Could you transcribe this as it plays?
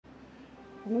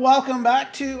Welcome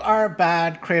back to our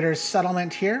Bad Craters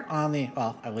settlement here on the,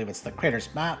 well, I believe it's the Craters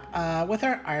map with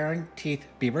our Iron Teeth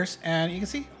Beavers. And you can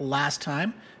see last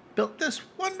time built this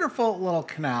wonderful little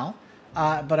canal,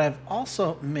 but I've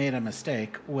also made a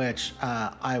mistake, which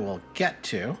I will get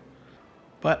to.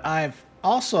 But I've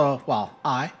also, well,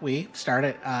 we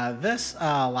started this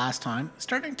last time,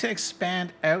 starting to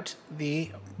expand out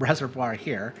the reservoir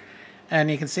here. And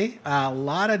you can see a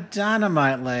lot of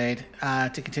dynamite laid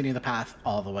to continue the path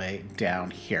all the way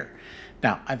down here.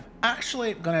 Now, I'm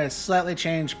actually going to slightly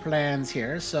change plans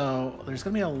here, so there's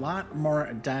going to be a lot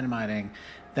more dynamiting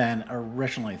than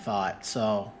originally thought.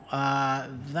 So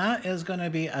that is going to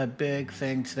be a big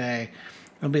thing today.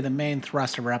 It'll be the main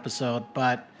thrust of our episode,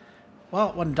 but,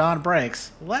 well, when dawn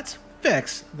breaks, let's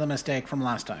fix the mistake from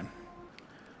last time.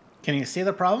 Can you see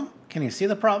the problem? Can you see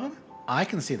the problem? I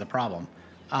can see the problem.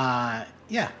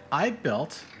 Yeah, I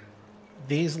built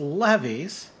these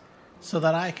levees so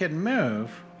that I could move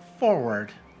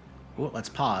forward. Ooh, let's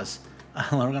pause.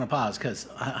 We're going to pause because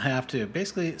I have to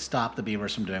basically stop the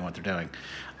beavers from doing what they're doing.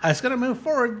 I was going to move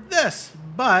forward this,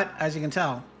 but as you can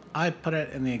tell, I put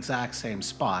it in the exact same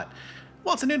spot.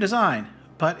 Well, it's a new design,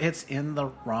 but it's in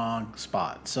the wrong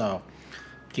spot. So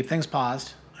keep things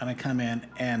paused. I'm going to come in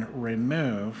and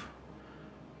remove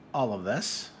all of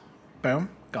this. Boom,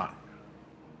 gone.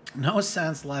 No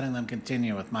sense letting them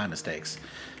continue with my mistakes.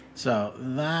 So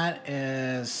that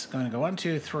is going to go 1,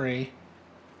 2, 3,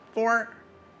 4,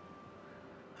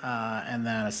 and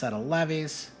then a set of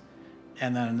levees,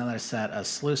 and then another set of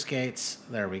sluice gates.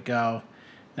 There we go.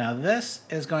 Now this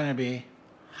is going to be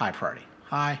high priority.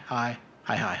 High, high,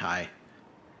 high, high,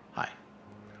 high,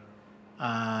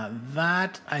 high.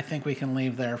 That I think we can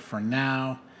leave there for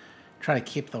now. Try to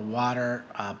keep the water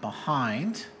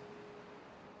behind.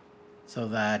 So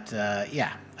that,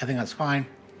 yeah, I think that's fine.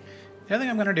 The other thing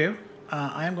I'm going to do,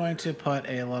 I am going to put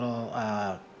a little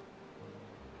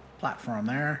platform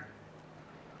there.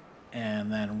 And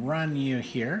then run you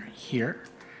here.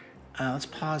 Let's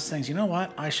pause things. You know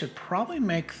what? I should probably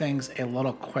make things a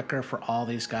little quicker for all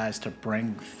these guys to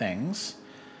bring things.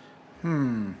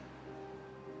 You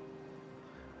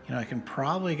know, I can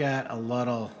probably get a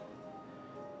little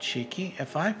cheeky.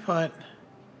 If I put...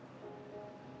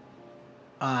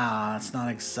 it's not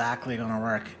exactly going to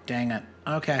work. Dang it.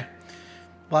 Okay.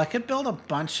 Well, I could build a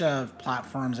bunch of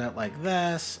platforms out like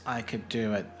this. I could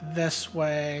do it this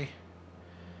way.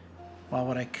 Well,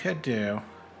 what I could do,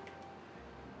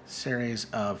 series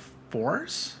of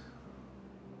 4s.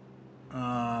 Then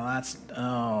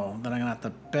I'm going to have to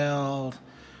build.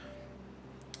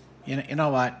 You know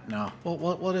what? No.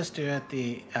 We'll just do it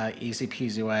the easy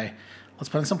peasy way. Let's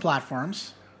put in some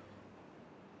platforms.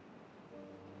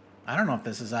 I don't know if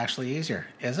this is actually easier.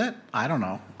 Is it? I don't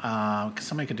know.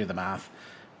 Somebody could do the math.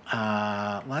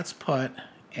 Let's put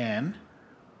in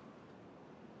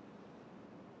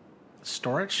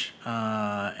storage,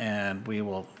 and we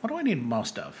will... What do I need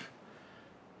most of?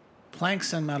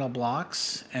 Planks and metal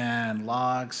blocks and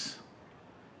logs.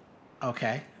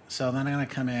 Okay, so then I'm going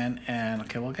to come in and...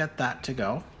 Okay, we'll get that to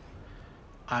go.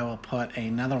 I will put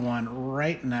another one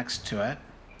right next to it.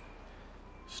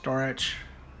 Storage...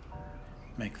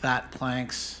 Make that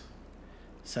planks,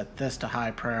 set this to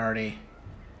high priority,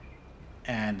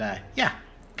 and yeah,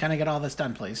 kind of get all this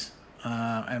done, please.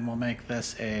 And we'll make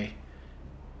this a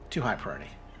 2 high priority.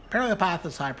 Apparently the path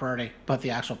is high priority, but the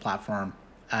actual platform,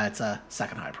 it's a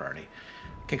 2nd high priority.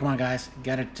 Okay, come on guys,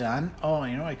 get it done. Oh,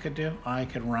 you know what I could do? I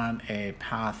could run a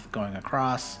path going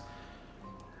across.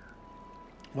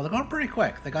 Well, they're going pretty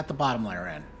quick. They got the bottom layer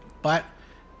in, but...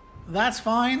 That's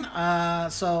fine.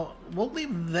 So we'll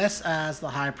leave this as the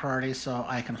high priority so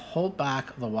I can hold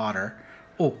back the water.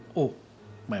 Oh, wait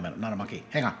a minute, not a monkey.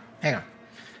 Hang on.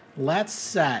 Let's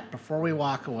set, before we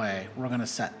walk away, we're going to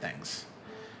set things.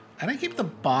 I'm going to keep the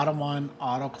bottom one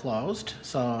auto-closed.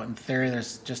 So in theory,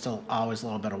 there's just always a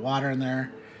little bit of water in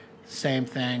there. Same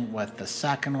thing with the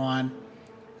second one.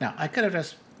 Now, I could have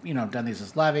just, done these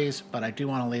as levees, but I do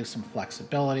want to leave some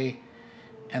flexibility.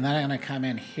 And then I'm going to come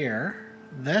in here.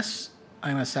 This,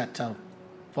 I'm going to set to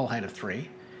full height of 3.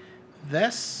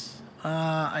 This,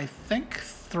 I think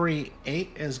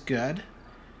 3.8 is good.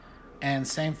 And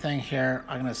same thing here,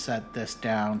 I'm going to set this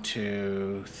down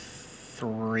to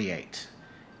 3.8.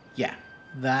 Yeah,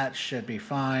 that should be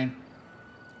fine.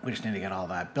 We just need to get all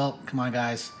that built. Come on,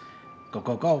 guys. Go,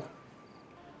 go, go.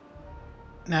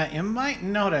 Now, you might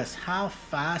notice how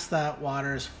fast that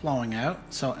water is flowing out.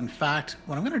 So, in fact,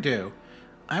 what I'm going to do,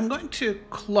 I'm going to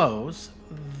close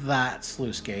that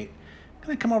sluice gate. I'm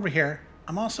going to come over here.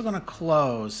 I'm also going to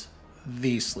close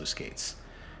these sluice gates.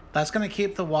 That's going to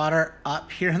keep the water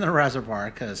up here in the reservoir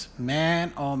because,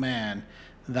 man, oh man,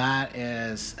 that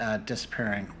is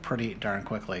disappearing pretty darn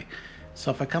quickly.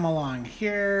 So if I come along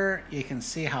here, you can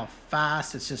see how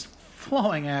fast it's just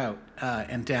flowing out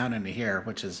and down into here,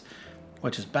 which is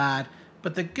bad.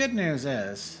 But the good news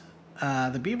is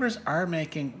the beavers are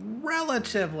making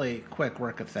relatively quick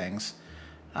work of things.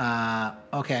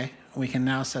 Okay, we can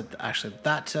now set actually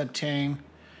that to obtain.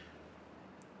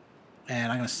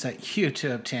 And I'm going to set you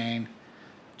to obtain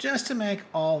just to make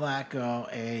all that go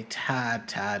a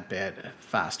tad bit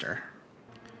faster.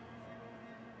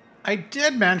 I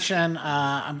did mention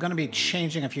I'm going to be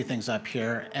changing a few things up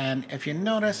here. And if you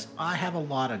notice, I have a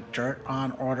lot of dirt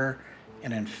on order.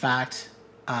 And in fact,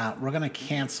 we're going to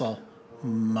cancel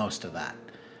most of that.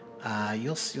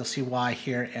 You'll see why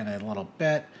here in a little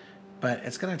bit. But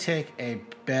it's going to take a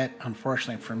bit,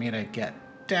 unfortunately, for me to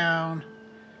get down.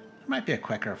 There might be a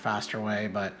quicker, faster way,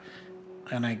 but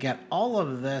I'm going to get all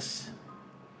of this.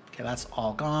 Okay, that's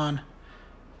all gone.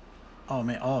 Oh,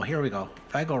 man. Oh, here we go.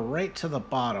 If I go right to the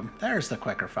bottom, there's the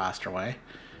quicker, faster way.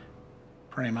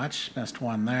 Pretty much. Missed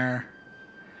one there.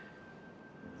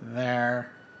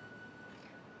 There.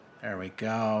 There we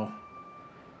go.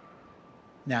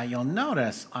 Now, you'll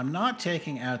notice I'm not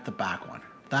taking out the back one.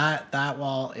 That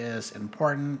wall is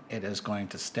important. It is going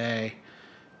to stay.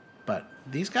 But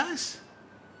these guys,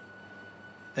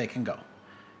 they can go.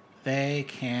 They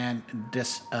can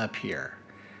disappear.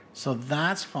 So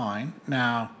that's fine.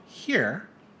 Now, here,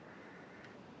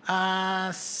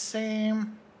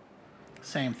 same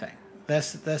thing.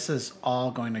 This is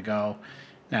all going to go.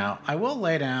 Now, I will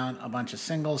lay down a bunch of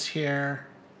singles here,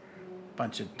 a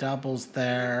bunch of doubles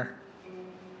there.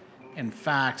 In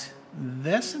fact,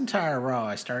 this entire row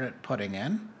I started putting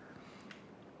in,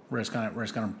 we're just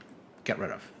gonna get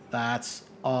rid of. That's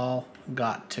all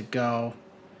got to go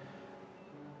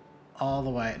all the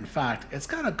way. In fact, it's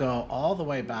got to go all the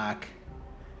way back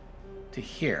to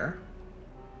here.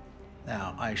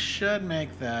 Now, I should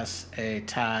make this a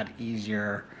tad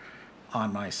easier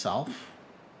on myself.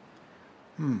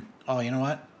 Oh, you know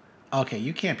what? Okay,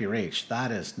 you can't be reached.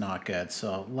 That is not good.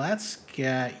 So let's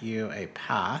get you a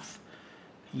path.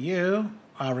 You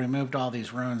removed all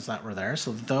these runes that were there,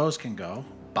 so those can go.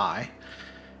 Bye.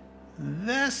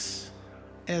 This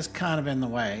is kind of in the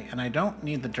way, and I don't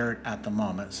need the dirt at the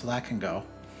moment, so that can go.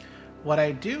 What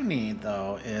I do need,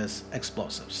 though, is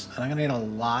explosives, and I'm going to need a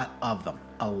lot of them.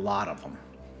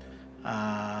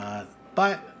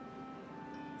 But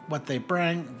what they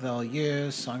bring, they'll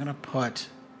use, so I'm going to put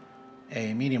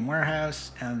a medium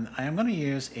warehouse, and I am going to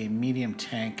use a medium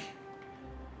tank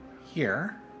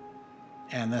here.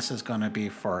 And this is going to be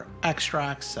for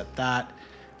extracts at that.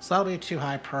 So that'll be too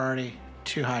high priority,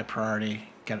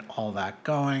 get all that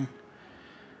going.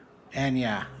 And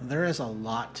yeah, there is a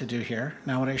lot to do here.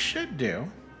 Now what I should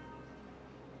do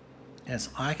is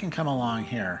I can come along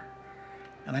here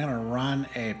and I'm going to run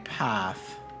a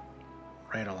path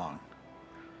right along.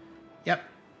 Yep,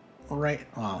 right.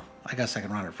 Well, I guess I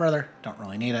can run it further. Don't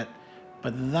really need it.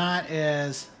 But that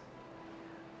is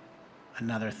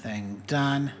another thing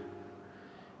done.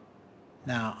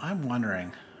 Now, I'm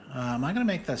wondering, am I going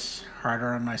to make this harder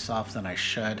on myself than I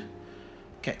should?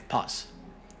 Okay, pause.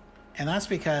 And that's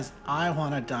because I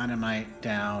want to dynamite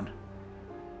down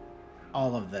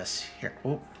all of this here.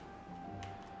 Oop.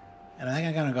 And I think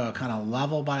I'm going to go kind of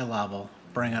level by level,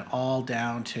 bring it all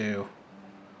down to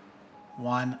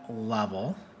one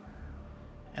level.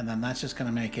 And then that's just going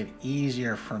to make it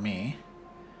easier for me.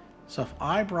 So if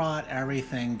I brought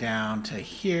everything down to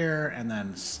here and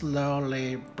then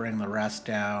slowly bring the rest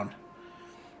down,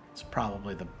 it's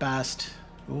probably the best.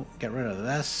 Ooh, get rid of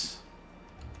this.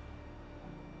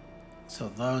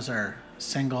 So those are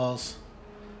singles.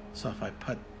 So if I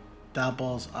put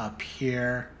doubles up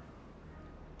here,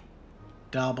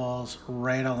 doubles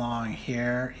right along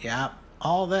here, yep,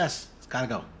 all this, it's got to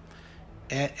go.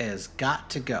 It is got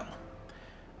to go.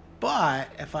 But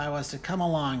if I was to come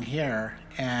along here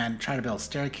and try to build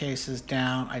staircases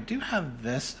down, I do have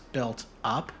this built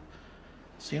up.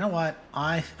 So you know what?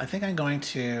 I think I'm going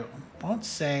to, won't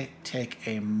say take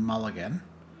a mulligan,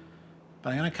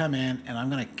 but I'm going to come in and I'm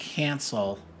going to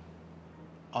cancel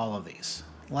all of these.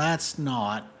 Let's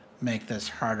not make this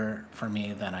harder for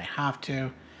me than I have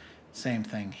to. Same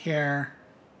thing here.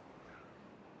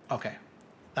 Okay,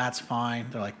 that's fine.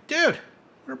 They're like, dude,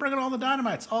 we're bringing all the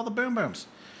dynamites, all the boom booms.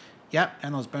 Yep,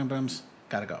 and those boom booms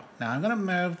gotta go. Now I'm gonna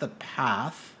move the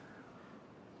path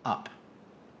up,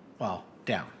 well,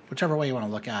 down, whichever way you wanna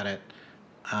look at it,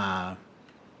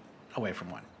 away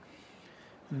from one.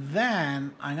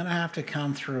 Then I'm gonna have to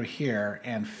come through here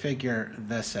and figure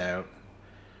this out.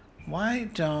 Why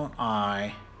don't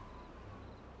I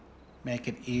make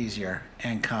it easier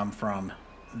and come from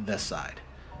this side?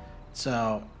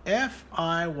 So if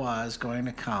I was going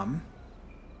to come,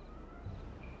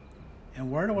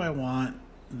 and where do I want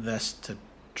this to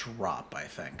drop, I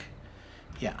think?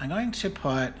 Yeah, I'm going to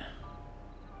put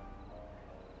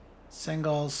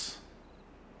singles,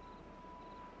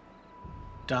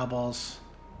 doubles,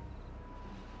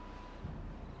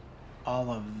 all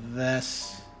of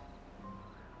this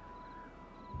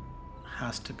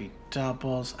has to be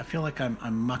doubles. I feel like I'm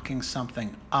mucking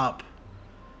something up.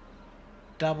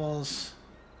 Doubles.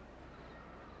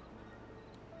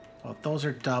 Well, if those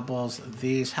are doubles,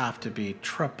 these have to be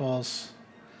triples.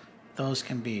 Those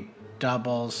can be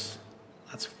doubles.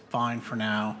 That's fine for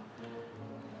now.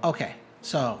 Okay,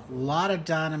 so a lot of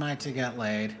dynamite to get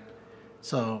laid.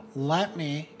 So let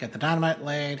me get the dynamite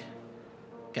laid,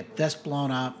 get this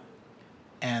blown up,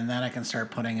 and then I can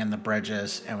start putting in the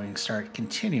bridges and we can start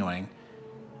continuing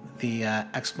the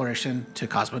exploration to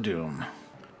Cosmo Doom.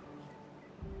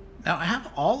 Now I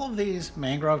have all of these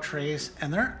mangrove trees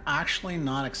and they're actually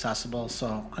not accessible,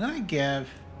 so I'm going to give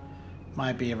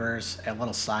my beavers a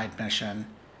little side mission.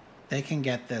 They can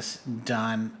get this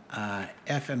done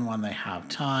if and when they have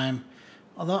time,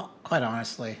 although quite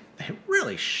honestly they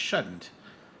really shouldn't.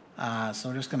 So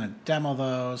we're just going to demo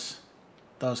those.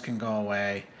 Those can go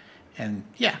away, and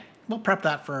yeah, we'll prep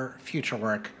that for future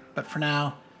work. But for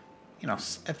now, you know,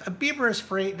 if a beaver is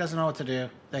free, doesn't know what to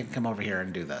do, they can come over here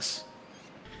and do this.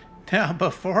 Now,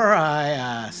 before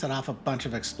I set off a bunch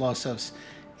of explosives,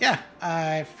 yeah,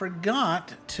 I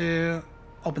forgot to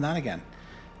open that again.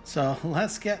 So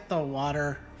let's get the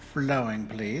water flowing,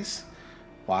 please.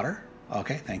 Water,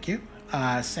 okay, thank you.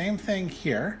 Same thing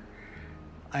here.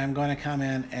 I am going to come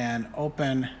in and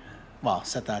open, well,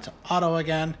 set that to auto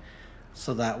again,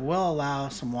 so that will allow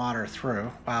some water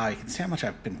through. Wow, you can see how much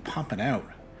I've been pumping out.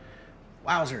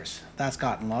 Wowzers, that's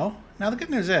gotten low. Now the good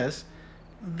news is,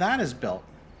 that is built.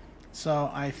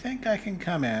 So I think I can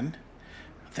come in,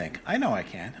 I know I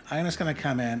can. I'm just gonna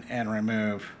come in and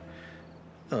remove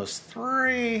those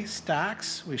 3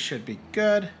 stacks. We should be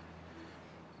good.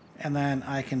 And then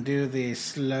I can do the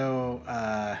slow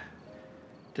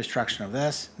destruction of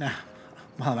this. Now,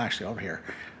 while I'm actually over here,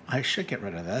 I should get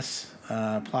rid of this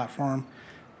platform.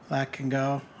 That can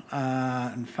go.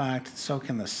 In fact, so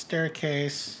can the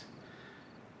staircase.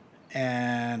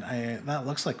 And that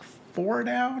looks like 4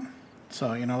 down.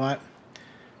 So you know what?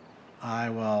 I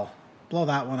will blow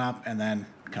that one up and then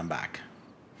come back.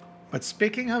 But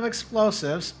speaking of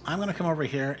explosives, I'm going to come over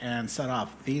here and set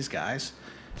off these guys.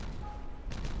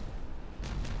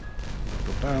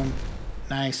 Boom, boom.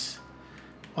 Nice.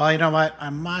 Well, you know what? I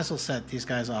might as well set these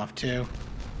guys off too.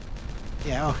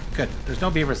 Yeah, oh, good. There's no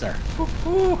beavers there.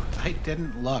 Woo-hoo. I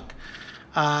didn't look.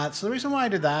 So the reason why I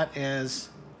did that is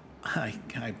I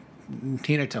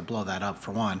needed to blow that up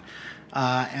for one.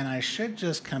 And I should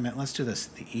just come in. Let's do this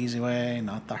the easy way,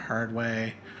 not the hard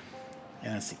way.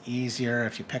 And it's easier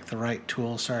if you pick the right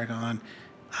tool, Sargon.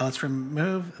 Let's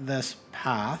remove this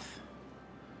path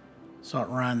so it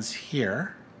runs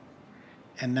here.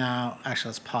 And now, actually,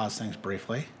 let's pause things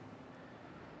briefly.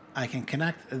 I can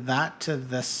connect that to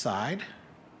this side.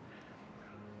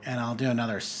 And I'll do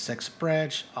another 6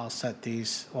 bridge. I'll set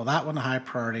these, well, that one to high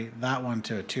priority, that one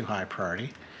to a 2 high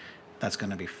priority. That's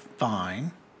going to be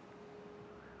fine.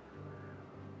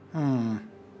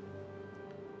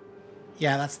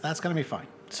 Yeah, that's going to be fine.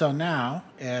 So now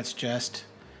it's just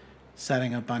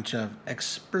setting a bunch of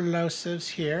explosives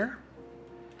here.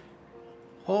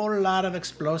 Whole lot of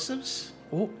explosives.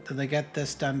 Oh, did they get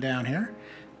this done down here?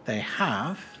 They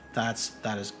have. That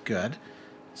is good.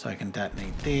 So I can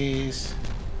detonate these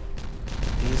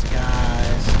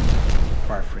guys.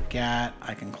 Before I forget,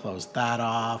 I can close that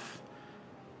off.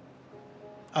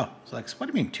 Oh, so like, what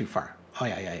do you mean too far? Oh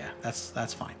yeah.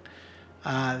 That's fine.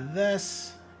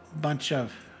 This bunch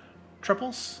of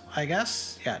triples, I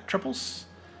guess. Yeah, triples.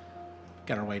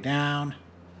 Get our way down.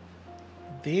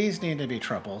 These need to be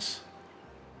triples.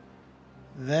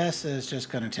 This is just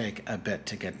going to take a bit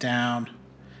to get down.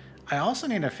 I also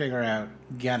need to figure out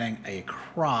getting a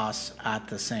cross at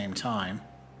the same time.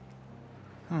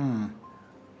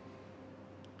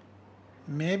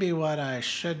 Maybe what I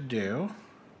should do...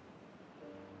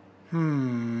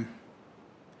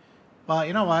 Well,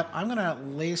 you know what? I'm going to at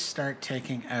least start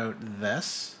taking out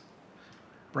this.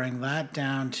 Bring that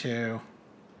down to...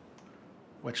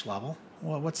 Which level?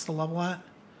 Well, what's the level at?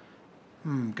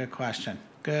 Good question.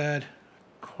 Good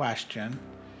question.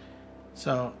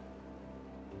 So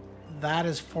that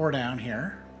is 4 down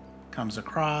here. Comes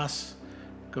across,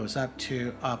 goes up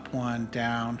 2, up 1,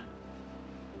 down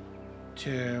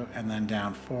 2, and then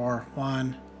down 4.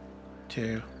 1,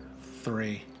 2,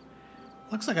 3.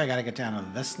 Looks like I got to get down to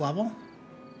this level.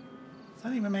 Does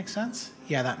that even make sense?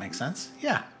 Yeah, that makes sense.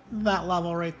 Yeah, that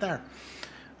level right there.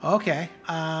 Okay.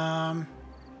 So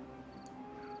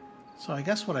I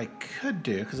guess what I could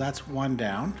do, because that's one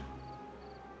down,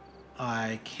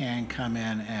 I can come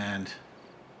in and,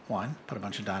 one, put a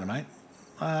bunch of dynamite.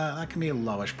 That can be a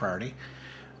lowish priority.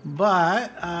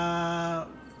 But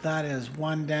that is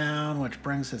one down, which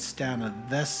brings us down to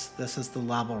this. This is the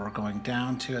level we're going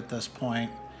down to at this point.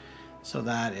 So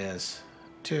that is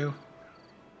 2,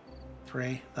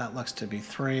 3. That looks to be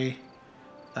 3.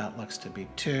 That looks to be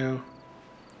 2.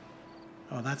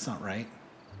 Oh, that's not right.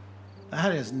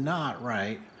 That is not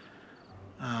right.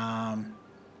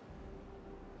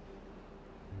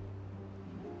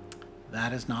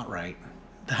 That is not right.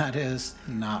 That is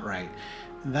not right.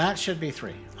 That should be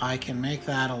 3. I can make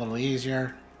that a little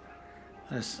easier.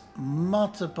 There's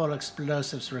multiple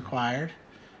explosives required,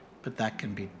 but that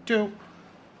can be 2,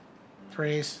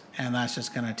 3s, and that's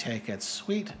just going to take its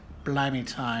sweet, blimey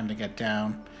time to get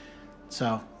down.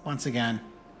 So, once again,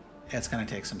 it's going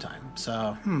to take some time.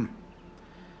 So,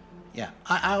 yeah,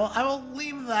 I will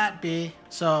leave that be.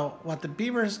 So, what the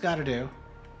beavers got to do,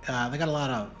 they got a lot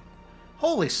of,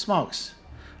 holy smokes,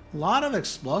 a lot of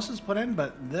explosives put in,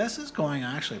 but this is going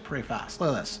actually pretty fast.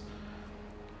 Look at this.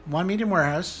 1 medium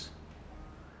warehouse.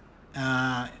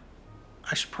 I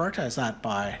should prioritize that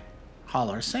by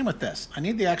haulers. Same with this. I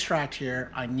need the extract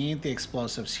here. I need the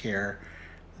explosives here.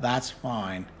 That's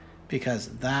fine, because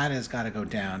that has got to go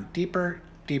down deeper,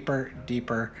 deeper,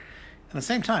 deeper. At the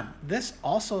same time, this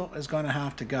also is going to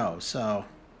have to go. So,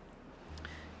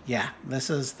 yeah, this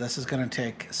is going to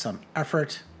take some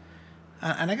effort.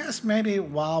 And I guess maybe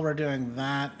while we're doing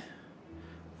that,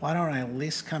 why don't I at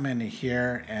least come into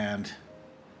here and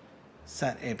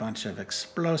set a bunch of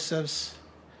explosives.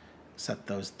 Set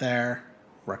those there.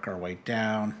 Work our way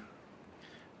down.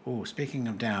 Ooh, speaking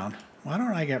of down, why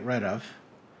don't I get rid of,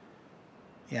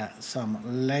 yeah,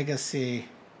 some legacy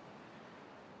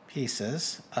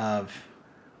pieces of,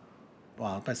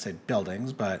 well, let's say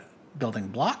buildings, but building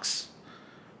blocks.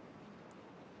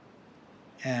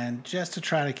 And just to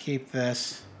try to keep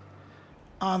this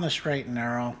on the straight and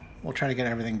narrow, we'll try to get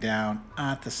everything down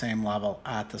at the same level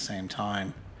at the same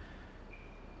time.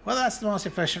 Whether that's the most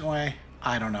efficient way,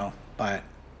 I don't know, but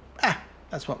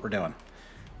that's what we're doing.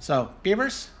 So,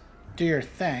 beavers, do your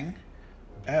thing.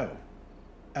 Oh,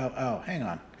 hang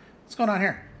on. What's going on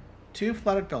here? 2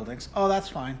 flooded buildings. Oh, that's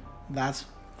fine. That's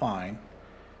fine.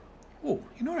 Ooh,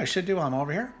 you know what I should do while I'm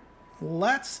over here?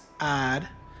 Let's add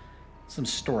some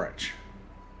storage.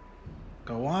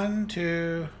 Go 1,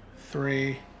 2,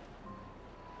 3,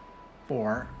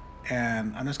 4,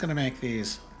 and I'm just going to make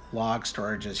these log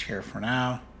storages here for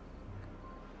now.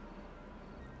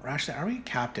 We're actually, are we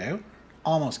capped out?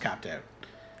 Almost capped out.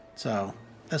 So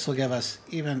this will give us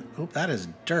even, oop, that is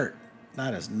dirt.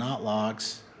 That is not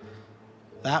logs.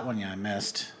 That one, yeah, I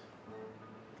missed.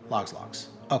 Logs.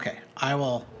 Okay, I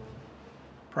will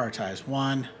prioritize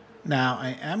 1. Now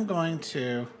I am going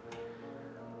to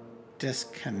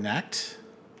disconnect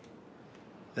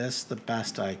this the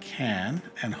best I can,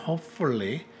 and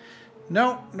hopefully,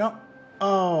 no.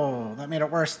 Oh, that made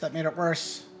it worse.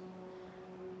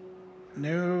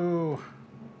 No.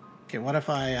 Okay, what if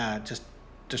I just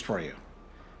destroy you?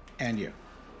 And you?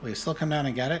 Will you still come down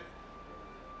and get it?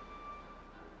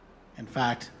 In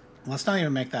fact, let's not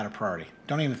even make that a priority.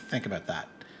 Don't even think about that.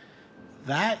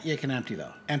 That you can empty,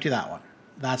 though. Empty that one.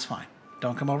 That's fine.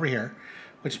 Don't come over here.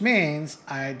 Which means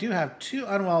I do have 2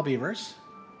 unwell beavers.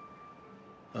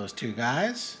 Those 2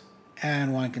 guys.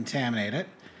 And 1 contaminated.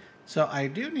 So I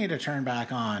do need to turn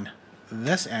back on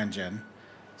this engine.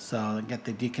 So get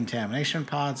the decontamination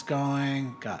pods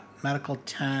going. Got medical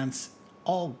tents.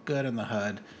 All good in the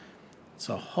hood.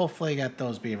 So hopefully get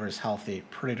those beavers healthy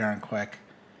pretty darn quick.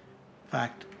 In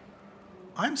fact,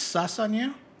 I'm sus on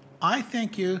you. I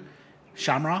think you,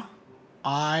 Shamra,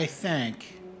 I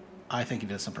think you did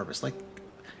this on purpose. Like,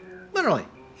 literally,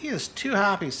 he is too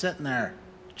happy sitting there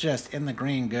just in the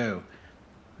green goo.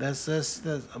 This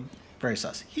very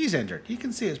sus. He's injured. You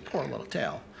can see his poor little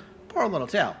tail. Poor little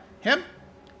tail. Him,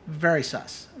 very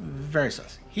sus. Very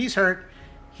sus. He's hurt.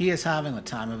 He is having the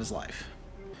time of his life.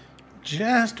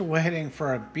 Just waiting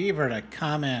for a beaver to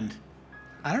come and,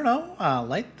 I don't know,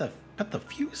 put the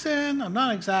fuse in. I'm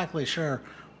not exactly sure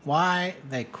why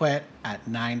they quit at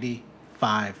 95%.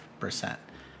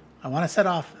 I want to set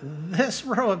off this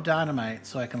row of dynamite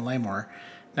so I can lay more.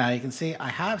 Now you can see I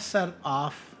have set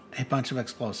off a bunch of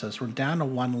explosives. We're down to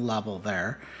 1 level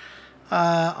there.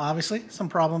 Obviously, some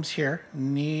problems here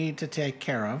need to take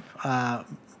care of,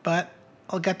 but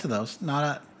I'll get to those.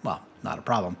 Not a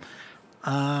problem.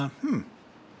 You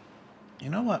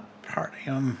know what part?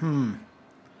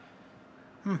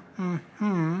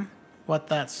 what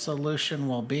that solution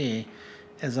will be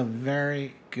is a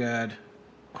very good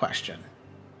question.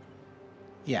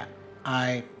 Yeah,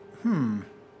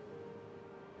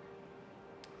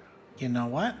 you know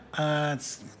what?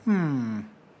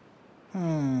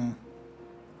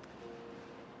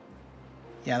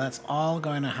 Yeah, that's all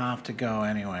going to have to go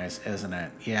anyways, isn't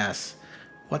it? Yes.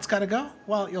 What's got to go?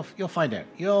 Well, you'll find out.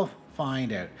 You'll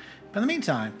find out. But in the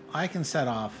meantime, I can set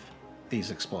off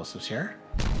these explosives here.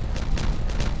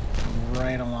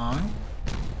 Right along.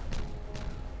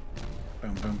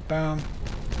 Boom, boom, boom.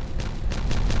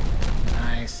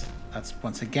 Nice. That's,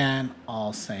 once again,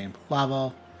 all same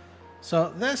level.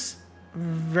 So this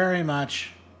very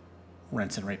much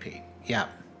rinse and repeat. Yep.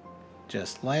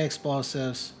 Just lay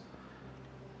explosives.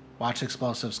 Watch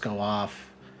explosives go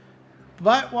off.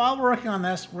 But while we're working on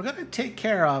this, we're going to take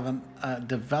care of a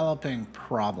developing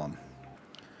problem.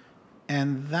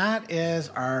 And that is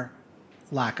our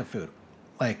lack of food.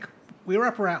 Like, we were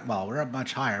up around, well, we're up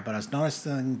much higher, but I was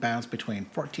noticing bounce between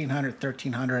 1,400,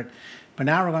 1,300. But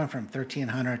now we're going from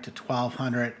 1,300 to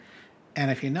 1,200. And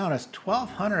if you notice,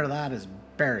 1,200 of that is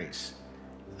berries.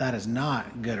 That is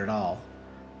not good at all.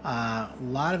 A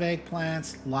lot of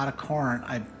eggplants, a lot of corn.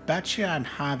 I bet you I'm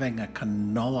having a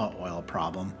canola oil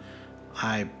problem.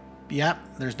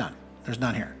 Yep, there's none. There's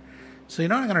none here. So you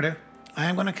know what I'm going to do? I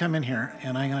am going to come in here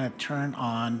and I'm going to turn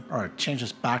on, or change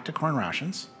this back to corn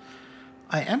rations.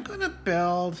 I am going to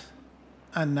build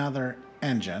another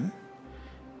engine.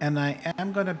 And I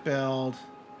am going to build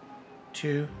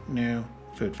 2 new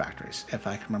food factories, if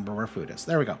I can remember where food is.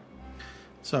 There we go.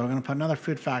 So we're going to put another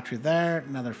food factory there,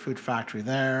 another food factory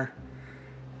there.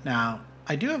 Now,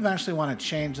 I do eventually want to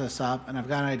change this up, and I've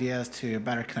got ideas to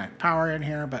better connect power in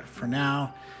here, but for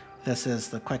now, this is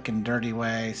the quick and dirty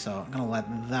way, so I'm going to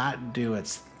let that do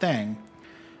its thing.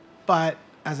 But,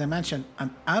 as I mentioned,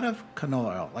 I'm out of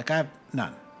canola oil. Like, I have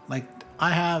none. Like,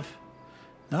 I have,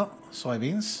 no,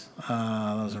 soybeans.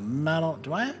 Those are metal.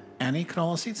 Do I have any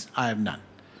canola seeds? I have none.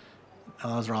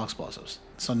 Those are all explosives.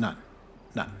 So none.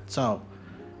 None. So,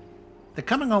 they're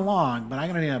coming along, but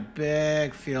I'm going to need a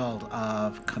big field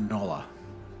of canola.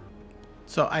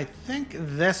 So I think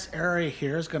this area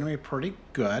here is going to be pretty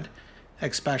good,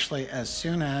 especially as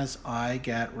soon as I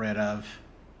get rid of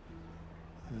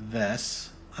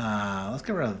this. Let's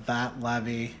get rid of that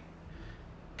levee.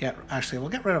 Actually, we'll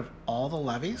get rid of all the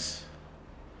levees.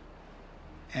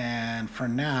 And for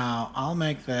now, I'll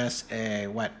make this a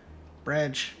wet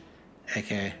bridge,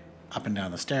 aka up and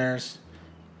down the stairs.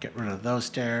 Get rid of those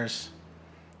stairs.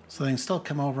 So they can still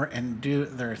come over and do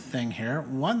their thing here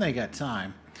when they get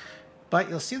time. But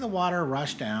you'll see the water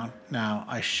rush down. Now,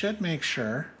 I should make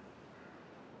sure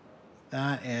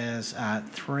that is at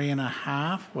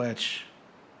 3.5, which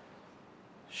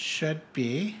should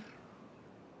be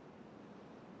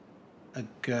a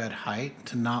good height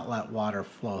to not let water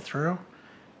flow through.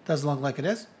 Doesn't look like it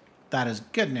is. That is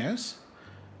good news.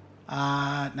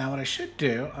 Now what I should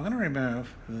do, I'm going to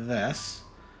remove this.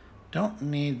 Don't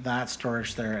need that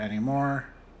storage there anymore.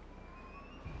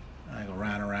 I go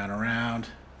round, around, around.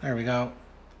 There we go.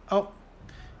 Oh,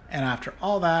 and after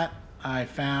all that, I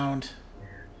found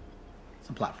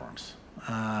some platforms.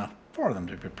 4 of them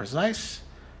to be precise,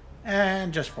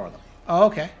 and just 4 of them. Oh,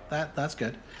 okay, that's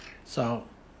good. So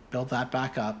build that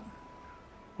back up.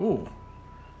 Ooh,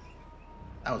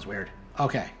 that was weird.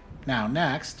 Okay, now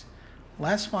next,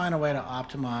 let's find a way to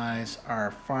optimize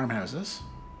our farmhouses.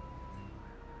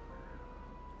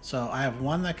 So I have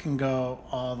one that can go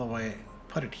all the way,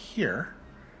 put it here.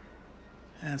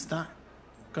 And it's not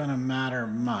going to matter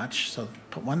much, so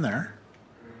put one there.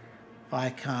 If I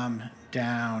come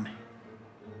down,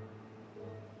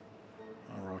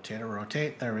 I'll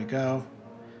rotate, there we go.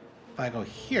 If I go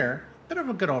here, a bit of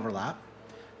a good overlap.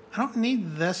 I don't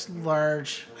need this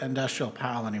large industrial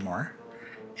pile anymore,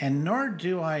 and nor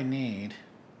do I need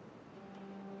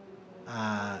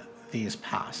these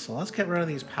paths. So let's get rid of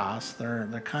these paths.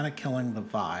 They're kind of killing the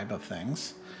vibe of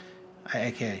things,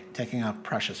 aka taking up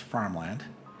precious farmland.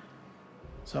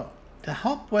 So to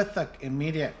help with the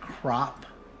immediate crop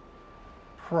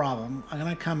problem, I'm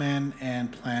going to come in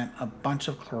and plant a bunch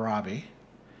of kohlrabi,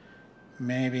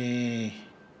 maybe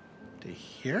to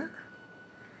here,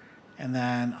 and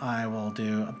then I will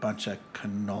do a bunch of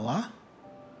canola,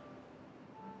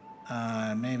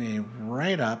 maybe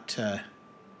right up to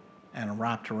and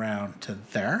wrapped around to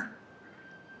there.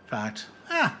 In fact,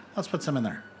 let's put some in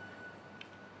there.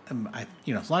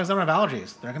 As long as they don't have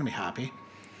allergies, they're going to be happy.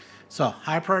 So,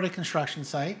 high priority construction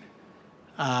site.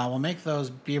 We'll make those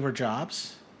beaver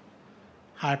jobs.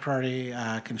 High priority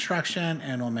construction,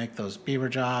 and we'll make those beaver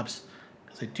jobs.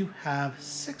 because I do have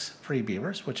 6 free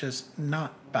beavers, which is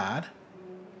not bad.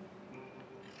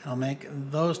 I'll make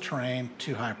those terrain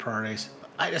 2 high priorities.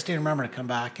 I just need to remember to come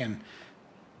back and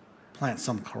plant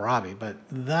some kohlrabi, but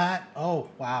that, oh,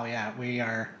 wow, yeah, we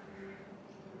are,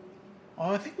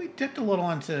 oh, I think we dipped a little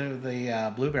into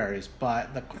the blueberries,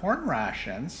 but the corn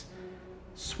rations,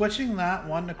 switching that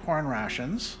one to corn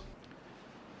rations,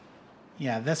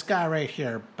 yeah, this guy right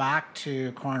here, back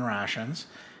to corn rations,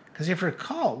 because if you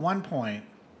recall, at one point,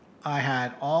 I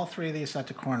had all 3 of these set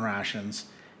to corn rations,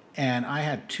 and I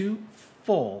had 2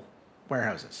 full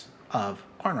warehouses of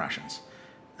corn rations.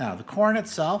 Now, the corn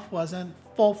itself wasn't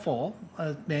full,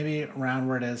 maybe around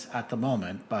where it is at the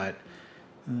moment, but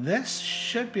this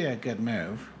should be a good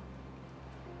move.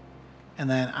 And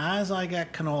then as I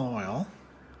get canola oil,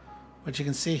 which you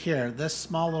can see here, this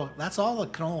small little, that's all the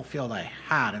canola field I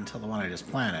had until the one I just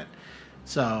planted.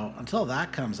 So until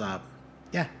that comes up,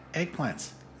 yeah,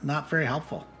 eggplants, not very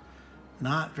helpful.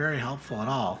 Not very helpful at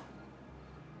all.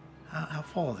 How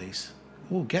full are these?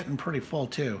 Ooh, getting pretty full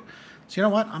too. So you know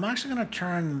what? I'm actually going to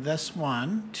turn this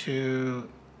one to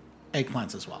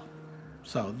eggplants as well.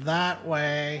 So that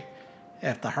way,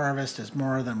 if the harvest is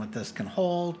more than what this can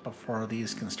hold before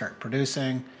these can start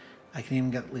producing, I can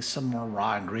even get at least some more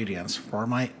raw ingredients for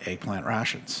my eggplant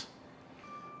rations.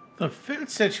 The food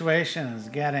situation is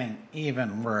getting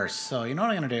even worse. So you know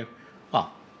what I'm going to do?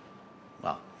 Well,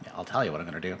 yeah, I'll tell you what I'm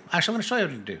going to do. Actually, I'm going to show you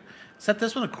what to do. Set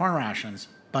this one to corn rations,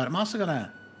 but I'm also going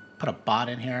to put a bot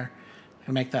in here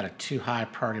and make that a 2 high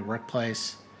priority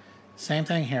workplace. Same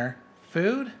thing here.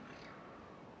 Food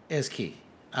is key.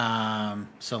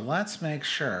 So let's make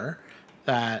sure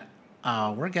that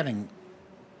we're getting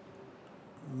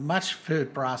much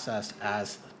food processed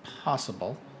as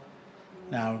possible.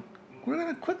 Now, we're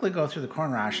going to quickly go through the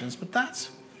corn rations, but that's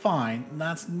fine.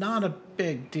 That's not a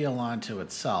big deal onto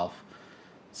itself.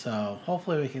 So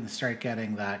hopefully we can start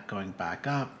getting that going back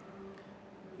up.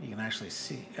 You can actually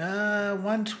see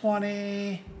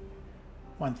 120,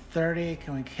 130.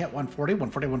 Can we hit 140,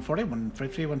 140, 140,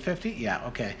 150, 150? Yeah,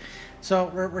 okay.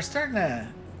 So we're starting to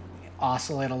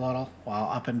oscillate a little while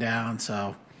up and down,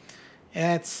 so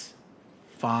it's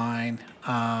fine.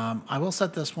 I will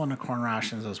set this one to corn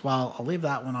rations as well. I'll leave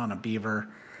that one on a beaver.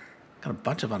 Got a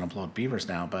bunch of unemployed beavers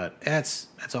now, but it's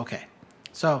okay.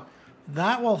 So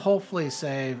that will hopefully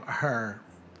save her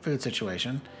food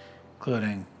situation,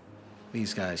 including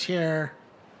these guys here.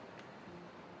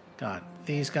 Got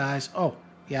these guys. Oh,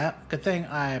 yeah, good thing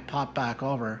I popped back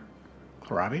over.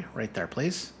 Kohlrabi, right there,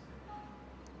 please.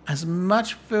 As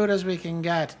much food as we can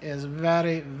get is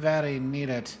very, very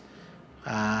needed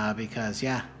because,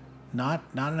 yeah, not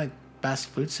in a best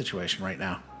food situation right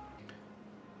now.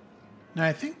 Now,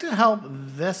 I think to help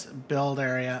this build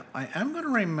area, I am going to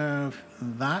remove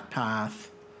that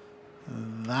path,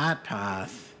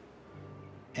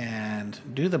 and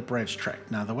do the bridge trick.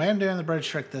 Now, the way I'm doing the bridge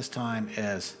trick this time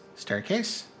is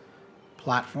staircase,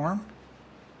 platform,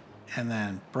 and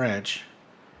then bridge.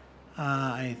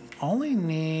 I only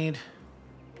need,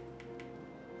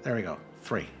 there we go,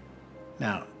 3.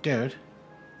 Now, dude,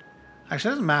 actually,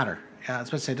 it doesn't matter. Yeah, I was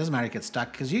about to say, it doesn't matter if you get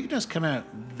stuck, because you can just come out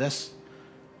this,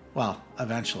 well,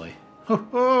 eventually.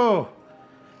 Ho-ho!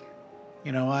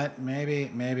 You know what?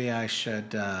 Maybe I should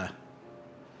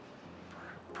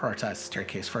prioritize the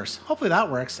staircase first. Hopefully that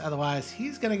works. Otherwise,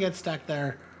 he's going to get stuck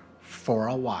there for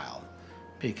a while.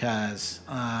 Because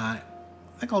I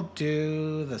think I'll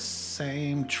do the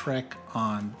same trick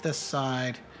on this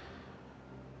side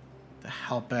to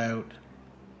help out.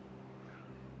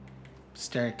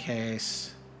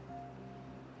 Staircase,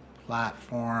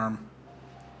 platform.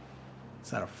 Is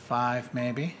that a 5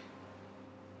 maybe?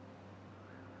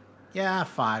 Yeah,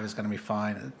 5 is going to be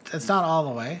fine. It's not all the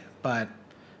way, but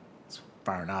it's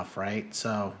far enough, right?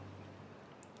 So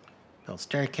build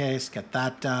staircase, get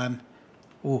that done.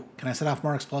 Ooh, can I set off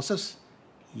more explosives?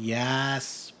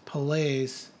 Yes,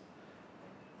 please.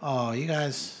 Oh, you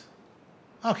guys.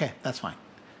 Okay, that's fine.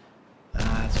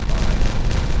 That's fine.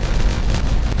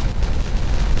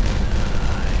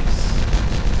 Nice.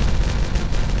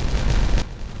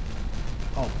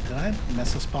 Oh, did I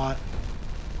miss a spot?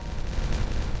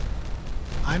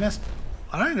 I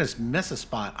didn't just miss a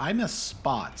spot. I missed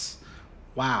spots.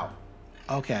 Wow.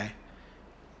 Okay.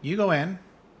 You go in.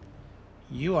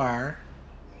 You are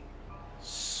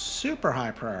super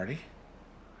high priority.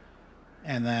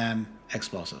 And then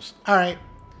explosives. All right.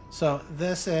 So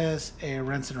this is a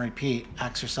rinse and repeat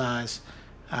exercise,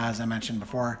 as I mentioned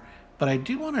before. But I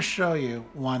do want to show you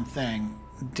one thing.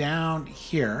 Down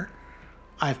here,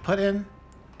 I've put in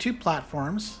 2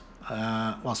 platforms.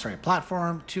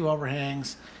 Platform, 2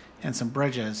 overhangs, and some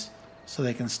bridges. So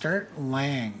they can start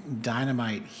laying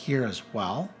dynamite here as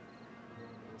well.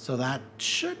 So that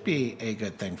should be a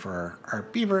good thing for our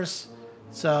beavers.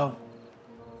 So,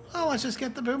 well, let's just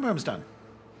get the boom booms done.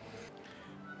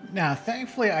 Now,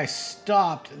 thankfully, I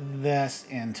stopped this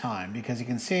in time because you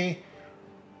can see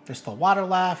there's still water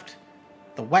left.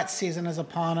 The wet season is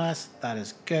upon us. That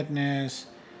is good news.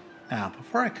 Now,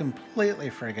 before I completely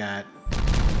forget,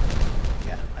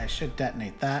 yeah, I should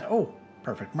detonate that. Oh,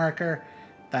 perfect marker.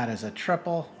 That is a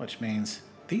triple, which means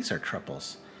these are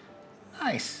triples.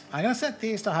 Nice. I'm going to set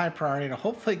these to high priority to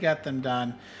hopefully get them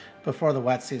done before the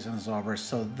wet season is over.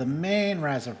 So the main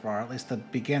reservoir, at least the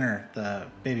beginner, the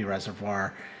baby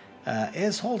reservoir,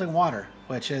 is holding water,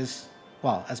 which is,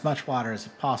 well, as much water as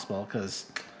possible because,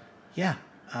 yeah,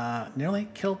 nearly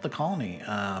killed the colony.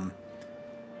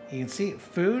 You can see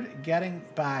food getting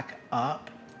back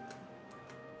up.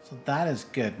 So that is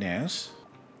good news.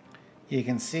 You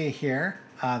can see here,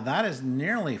 that is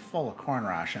nearly full of corn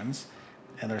rations.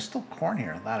 And there's still corn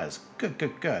here. That is good,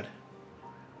 good, good.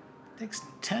 Takes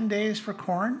 10 days for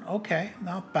corn. Okay,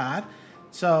 not bad.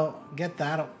 So get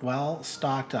that well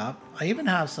stocked up. I even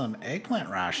have some eggplant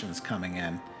rations coming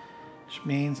in, which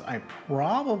means I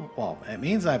probably, well, it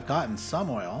means I've gotten some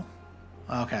oil.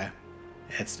 Okay,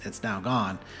 it's now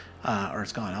gone, or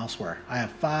it's gone elsewhere. I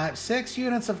have 6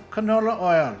 units of canola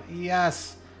oil.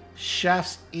 Yes,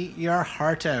 chefs, eat your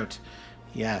heart out.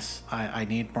 Yes, I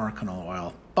need more canola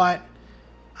oil, but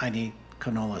I need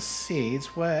canola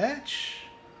seeds, which,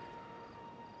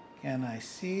 can I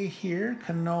see here?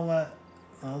 Canola,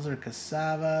 those are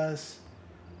cassavas.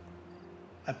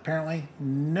 Apparently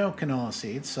no canola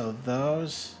seeds, so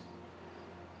those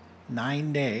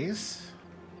 9 days.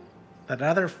 That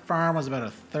other farm was about a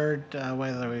third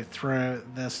way the way through.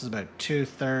 This is about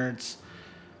 2/3.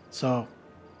 So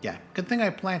yeah, good thing I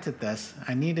planted this.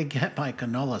 I need to get my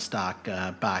canola stock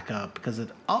back up because it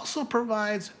also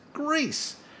provides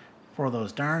grease for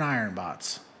those darn iron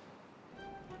bots.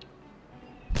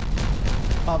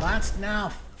 Well, that's now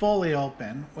fully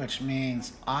open, which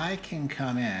means I can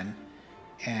come in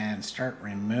and start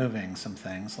removing some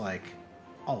things like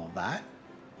all of that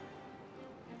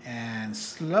and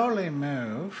slowly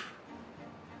move.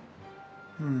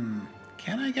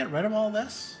 Can I get rid of all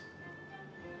this?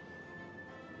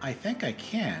 I think I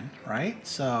can, right?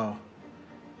 So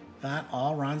that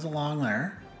all runs along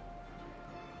there.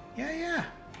 Yeah.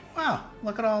 Wow,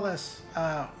 look at all this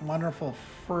wonderful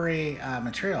free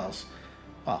materials.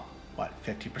 Well, what,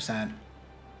 50%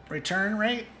 return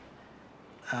rate?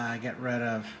 Get rid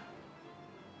of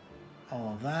all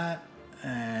of that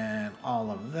and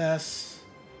all of this,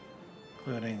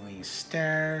 including these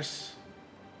stairs.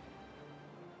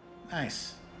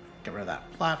 Nice. Get rid of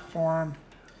that platform.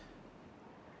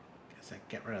 Guess I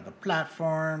get rid of the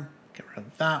platform. Get rid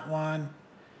of that one.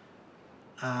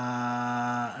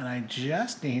 And I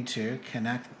just need to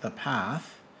connect the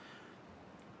path.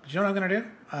 But you know what I'm going to do?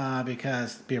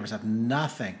 Because the beavers have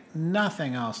nothing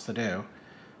else to do.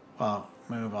 Well,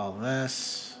 move all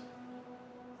this.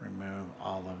 Remove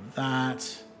all of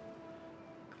that.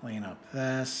 Clean up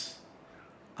this.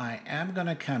 I am going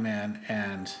to come in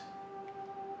and,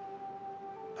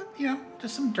 you know,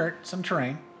 just some dirt, some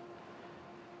terrain.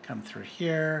 Come through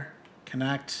here,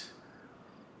 connect.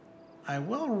 I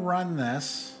will run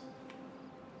this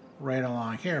right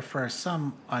along here for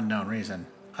some unknown reason.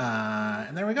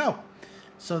 And there we go.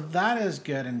 So that is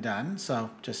good and done.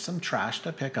 So just some trash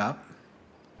to pick up.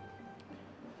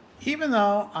 Even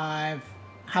though I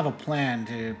have a plan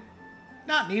to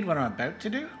not need what I'm about to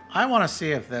do, I want to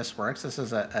see if this works. This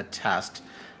is a test.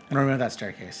 And remove that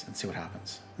staircase and see what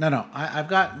happens. No, I've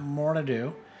got more to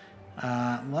do.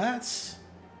 Let's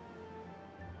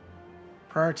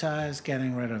prioritize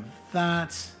getting rid of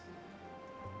that.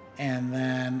 And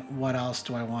then what else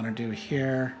do I want to do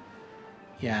here?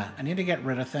 Yeah, I need to get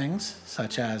rid of things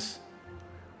such as,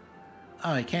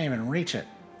 oh, you can't even reach it.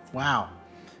 Wow.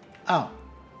 Oh,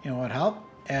 you know what would help?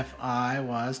 If I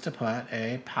was to put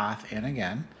a path in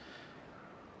again.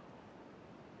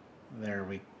 There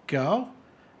we go.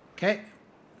 Okay.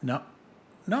 No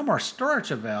more storage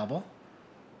available.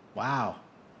 Wow.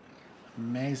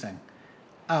 Amazing.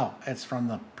 Oh, it's from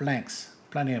the planks.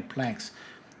 Plenty of planks.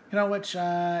 You know, which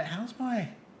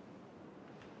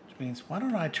means, why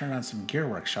don't I turn on some gear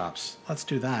workshops? Let's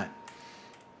do that.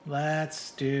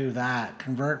 Let's do that.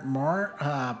 Convert more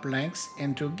planks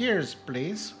into gears,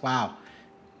 please. Wow.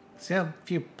 See how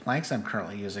few planks I'm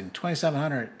currently using?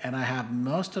 2,700, and I have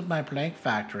most of my plank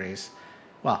factories.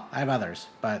 Well, I have others,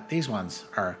 but these ones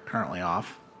are currently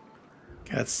off.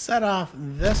 Okay, let's set off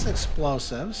this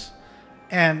explosives.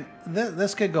 And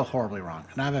this could go horribly wrong,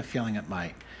 and I have a feeling it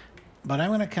might. But I'm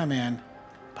going to come in,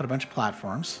 put a bunch of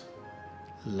platforms.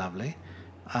 Lovely.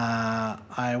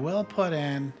 I will put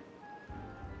in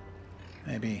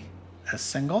maybe a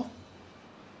single.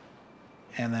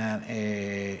 And then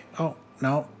a... Oh,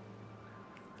 no.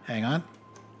 Hang on.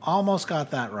 Almost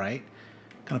got that right.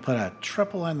 Going to put a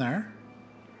triple in there.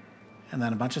 And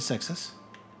then a bunch of sixes.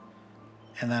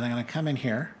 And then I'm going to come in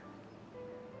here.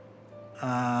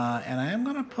 And I am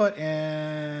going to put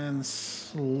in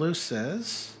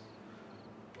sluices.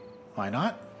 Why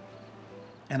not?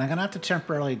 And I'm going to have to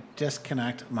temporarily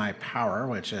disconnect my power,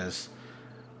 which is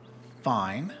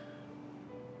fine.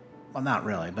 Well, not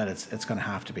really, but it's going to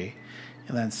have to be.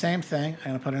 And then same thing.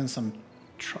 I'm going to put in some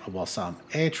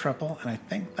a triple, and I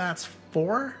think that's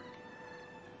 4.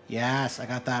 Yes, I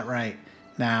got that right.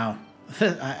 Now, I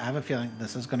have a feeling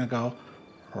this is going to go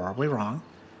horribly wrong.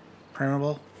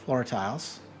 Permeable floor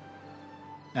tiles.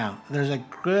 Now, there's a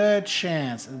good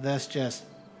chance this just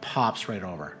pops right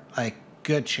over. Like,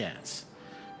 good chance.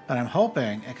 But I'm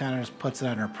hoping it kind of just puts it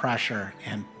under pressure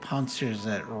and punctures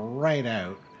it right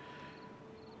out.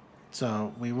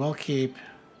 So we will keep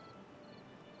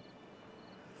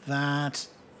that.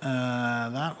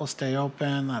 That will stay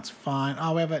open. That's fine.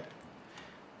 Oh, we have it.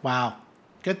 Wow.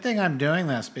 Good thing I'm doing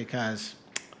this because,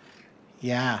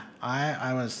 yeah,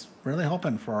 I was really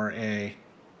hoping for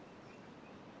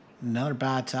another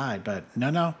bad tide, but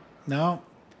no.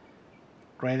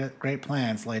 Great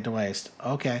plans laid to waste.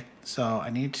 Okay, so I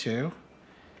need to, in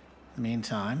the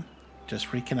meantime,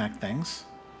 just reconnect things.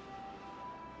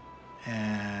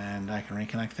 And I can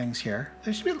reconnect things here.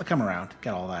 They should be able to come around,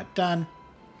 get all that done.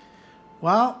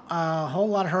 Well, a whole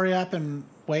lot of hurry up and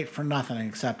wait for nothing,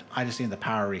 except I just need the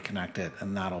power reconnected,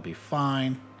 and that'll be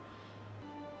fine.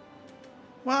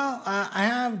 Well, I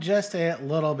have just a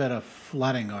little bit of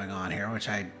flooding going on here, which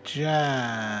I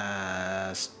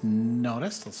just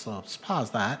noticed. Let's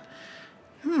pause that.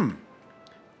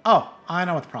 Oh, I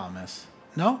know what the problem is.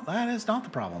 No, that is not the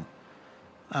problem.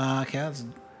 Okay, let's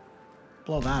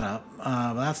blow that up.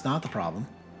 But that's not the problem.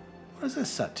 What is this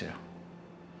set to?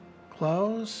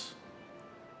 Close.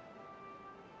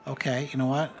 Okay, you know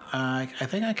what? I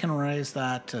think I can raise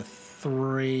that to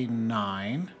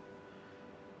 3.9.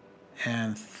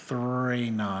 And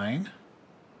 3.9.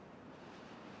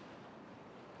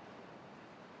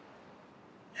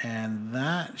 And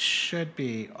that should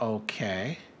be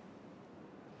okay.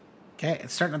 Okay,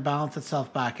 it's starting to balance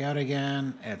itself back out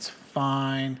again. It's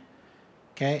fine.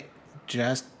 Okay,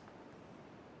 just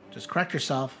correct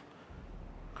yourself.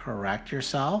 Correct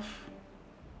yourself.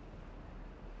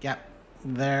 Yep,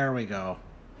 there we go.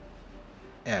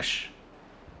 Ish.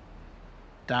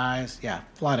 Dies. Yeah,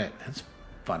 flood it. It's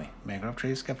funny. Mangrove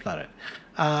trees get flooded.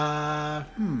 Up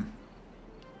and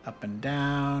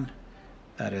down.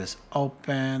 That is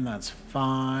open. That's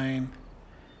fine.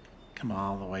 Come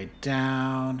all the way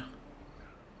down.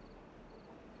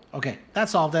 Okay, that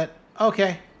solved it.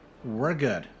 Okay, we're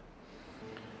good.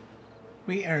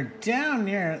 We are down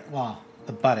near, well,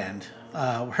 the butt end,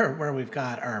 where we've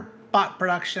got our bot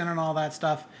production and all that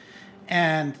stuff.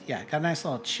 And yeah, got a nice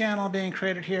little channel being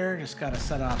created here. Just got to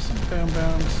set off some boom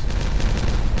booms.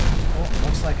 Oh,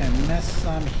 looks like I missed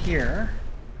some here.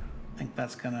 I think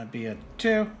that's going to be a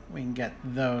 2. We can get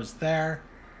those there.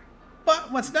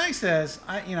 But what's nice is,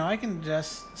 I can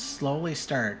just slowly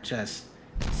start just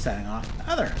setting off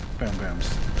other boom booms.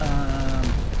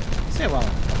 Say, well,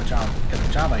 good job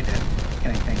I did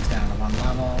getting things down to 1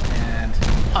 level, and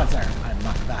odds are I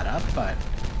mucked that up, but,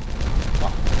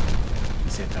 well, you can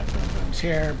see I've got boom booms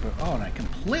here. But, oh, and I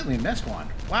completely missed one.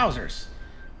 Wowzers.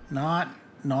 Not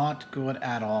good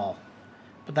at all.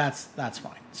 But that's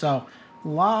fine. So, a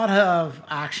lot of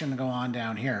action to go on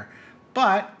down here.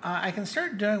 But I can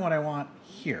start doing what I want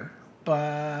here.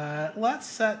 But let's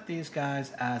set these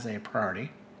guys as a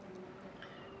priority.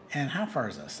 And how far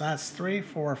is this? That's 3,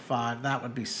 4, 5. That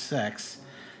would be 6.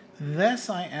 This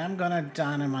I am going to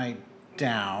dynamite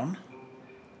down.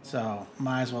 So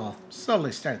might as well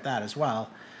slowly start that as well.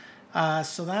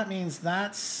 So that means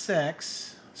that's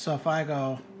 6. So if I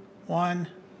go 1,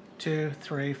 2,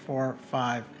 3, 4,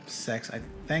 5, 6. I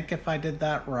think if I did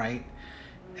that right,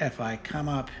 if I come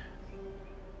up,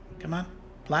 come on,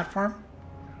 platform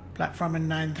in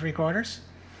 9 3/4.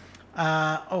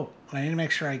 Oh, I need to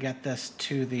make sure I get this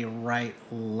to the right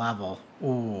level.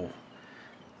 Ooh,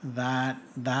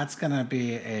 that's gonna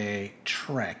be a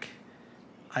trick.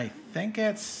 I think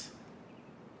it's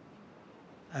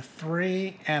a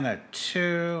 3 and a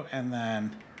 2, and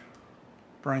then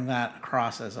bring that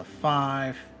across as a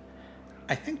 5.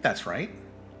 I think that's right.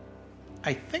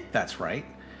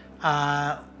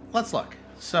 Let's look.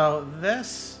 So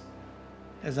this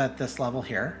is at this level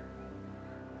here.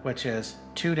 which is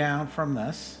 2 down from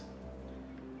this,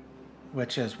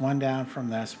 which is 1 down from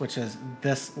this, which is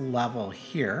this level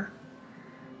here.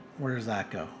 Where does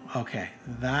that go? Okay,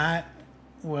 that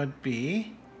would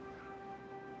be,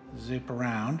 zoop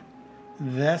around,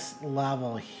 this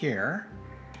level here.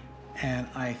 And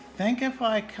I think if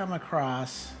I come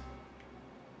across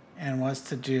and was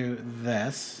to do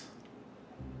this,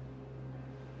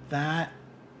 that,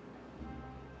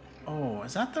 oh,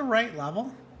 is that the right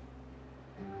level?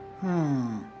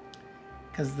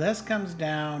 Because this comes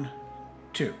down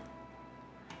 2.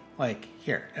 Like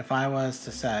here, if I was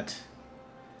to set,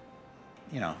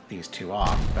 you know, these 2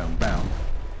 off, boom, boom,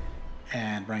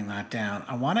 and bring that down,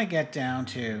 I want to get down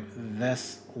to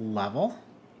this level.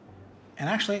 And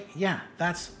actually, yeah,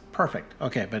 that's perfect.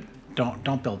 Okay, but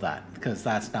don't build that, because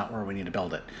that's not where we need to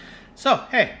build it. So,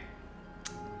 hey,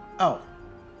 oh,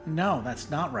 no,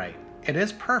 that's not right. It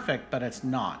is perfect, but it's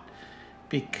not,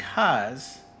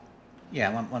 because,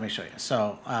 yeah, let me show you.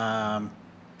 So,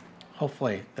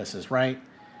 hopefully this is right,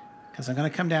 because I'm going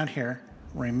to come down here,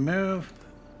 remove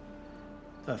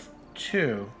the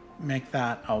 2, make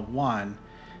that a 1,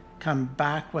 come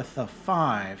back with the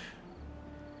 5,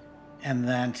 and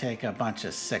then take a bunch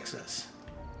of 6s.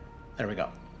 There we go.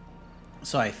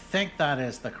 So I think that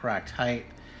is the correct height.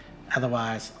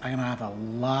 Otherwise, I'm gonna have a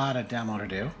lot of demo to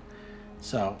do.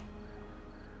 So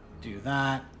do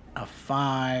that, a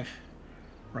 5.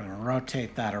 We're gonna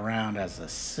rotate that around as a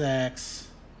 6.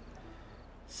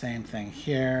 Same thing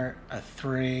here, a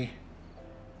 3,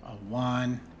 a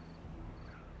 1,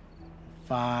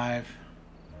 5.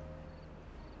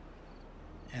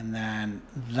 And then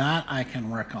that I can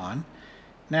work on.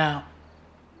 Now,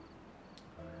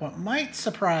 what might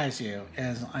surprise you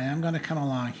is I am going to come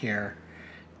along here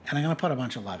and I'm going to put a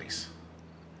bunch of levees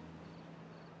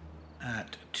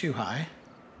at 2 high.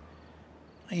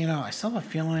 You know, I still have a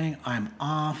feeling I'm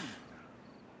off.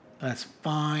 That's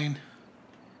fine,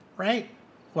 right?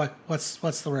 What's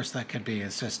the worst that could be?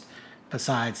 It's just,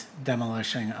 besides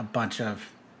demolishing a bunch of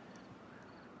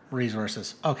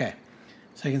resources. Okay.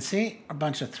 So you can see a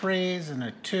bunch of 3s and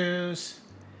a 2s.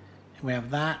 And we have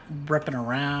that ripping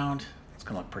around. It's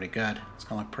going to look pretty good. It's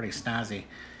going to look pretty snazzy.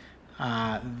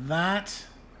 That...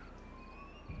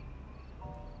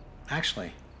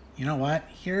 Actually, you know what?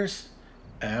 Here's...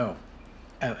 Oh.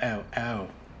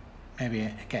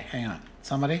 Maybe... Okay, hang on.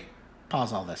 Somebody,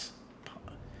 pause all this.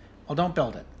 Well, don't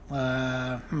build it.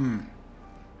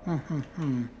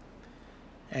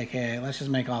 Okay, let's just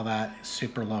make all that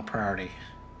super low priority.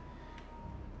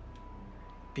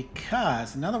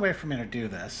 Because another way for me to do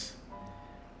this,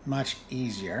 much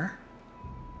easier,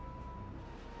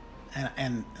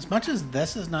 and as much as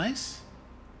this is nice,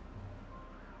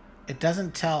 it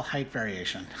doesn't tell height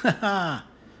variation. Yeah.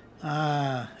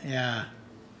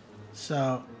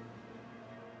 So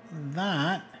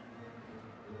that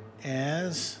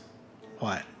is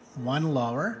what? 1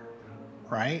 lower,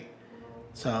 right?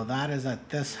 So that is at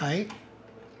this height,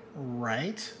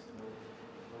 right?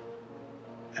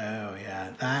 Oh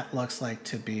yeah, that looks like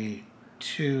to be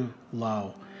too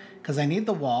low, because I need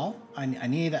the wall. I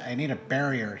need a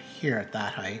barrier here at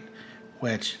that height,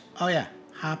 which, oh yeah,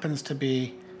 happens to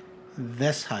be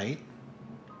this height,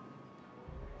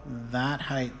 that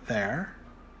height there,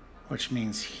 which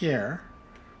means here,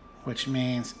 which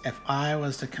means if I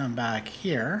was to come back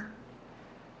here,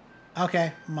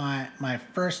 okay, my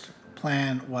first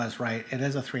plan was right. It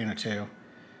is a 3 and a 2.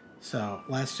 So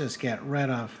let's just get rid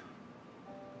of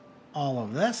all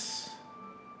of this.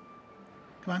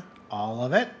 Come on, all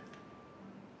of it.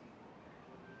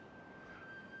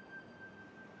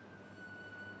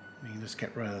 We can just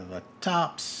get rid of the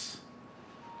tops.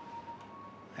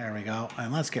 There we go.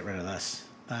 And let's get rid of this.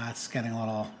 That's getting a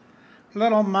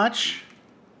little much.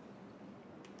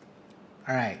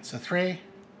 All right, so 3,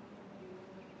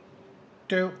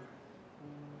 2,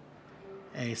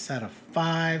 a set of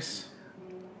 5s.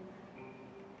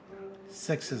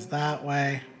 6 is that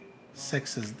way.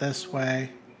 6 is this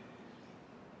way.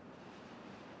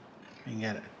 We can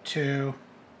get a 2.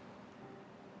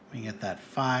 We can get that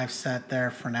 5 set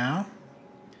there for now.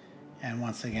 And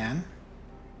once again,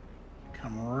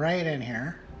 come right in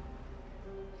here.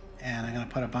 And I'm going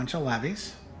to put a bunch of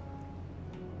levees.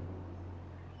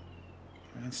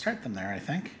 We can start them there, I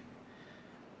think.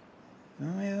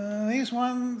 These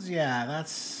ones, yeah,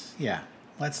 that's, yeah.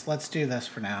 Let's do this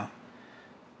for now.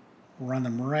 Run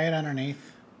them right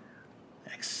underneath.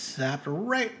 Except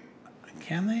right,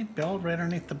 can they build right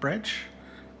underneath the bridge?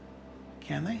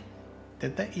 Can they?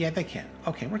 Did they? Yeah, they can.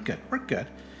 Okay, we're good. We're good.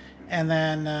 And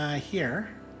then here,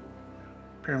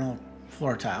 pyramidal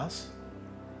floor tiles.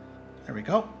 There we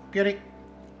go. Beauty.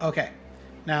 Okay.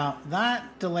 Now,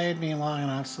 that delayed me long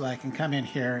enough so that I can come in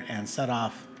here and set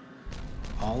off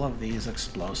all of these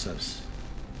explosives.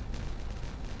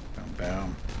 Boom,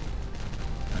 boom.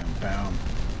 Boom, boom.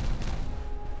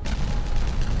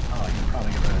 Oh, I can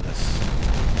probably get rid of this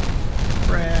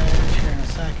bridge here in a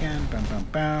second. Boom, boom,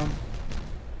 boom.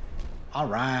 All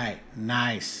right,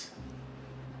 nice.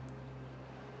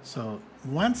 So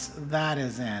once that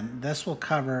is in, this will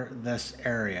cover this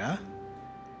area.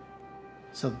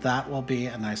 So that will be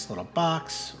a nice little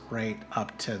box right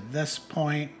up to this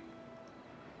point.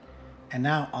 And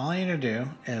now all I need to do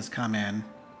is come in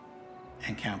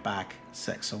and count back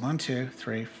 6. So 1, 2,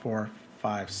 3, 4,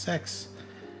 5, 6.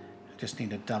 I just need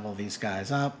to double these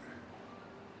guys up.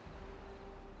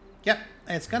 Yep,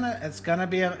 it's gonna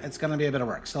be a bit of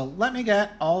work. So let me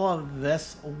get all of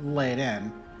this laid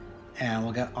in, and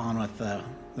we'll get on with the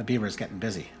beavers getting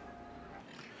busy.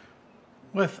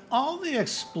 With all the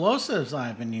explosives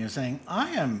I've been using,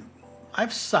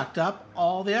 I've sucked up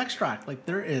all the extract. Like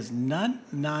there is none.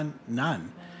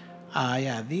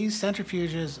 Yeah, these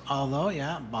centrifuges, although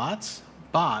yeah, bots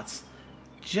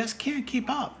just can't keep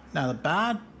up. Now the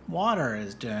bad water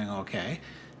is doing okay.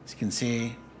 As you can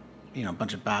see, you know, a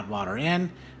bunch of bad water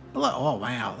in. Look, oh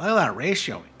wow, look at that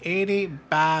ratio. 80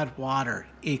 bad water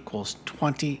equals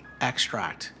 20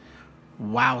 extract.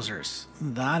 Wowzers.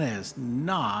 That is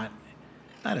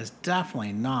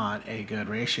definitely not a good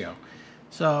ratio.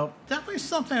 So definitely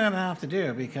something I'm gonna have to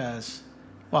do because,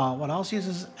 well, what else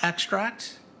uses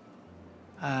extract?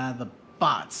 The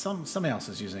bots. Somebody else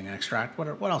is using extract.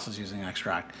 What else is using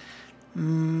extract? Was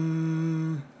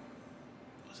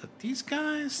it these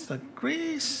guys? The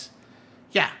grease?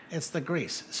 Yeah, it's the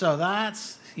grease. So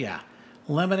that's, yeah,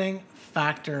 limiting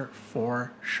factor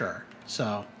for sure.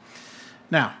 So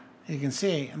now you can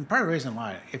see, and part of the reason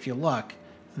why, if you look,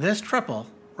 this triple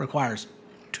requires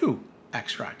 2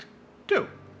 extract. 2.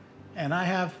 And I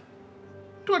have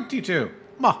 22.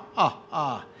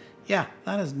 Yeah,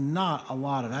 that is not a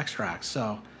lot of extract.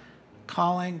 So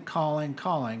calling all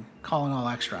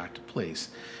extract, please.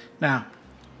 Now,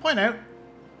 point out,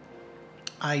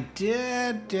 I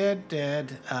did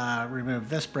remove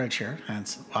this bridge here,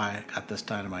 hence why I got this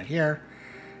dynamite here,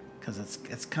 because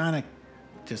it's kind of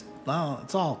just, well,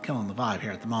 it's all killing the vibe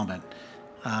here at the moment,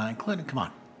 including, come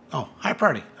on, oh, high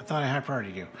priority. I thought I high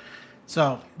priority you.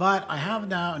 So, but I have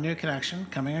now a new connection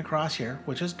coming across here,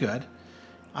 which is good.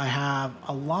 I have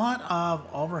a lot of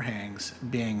overhangs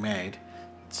being made,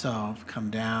 so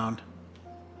come down.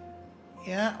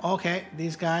 Yeah, okay,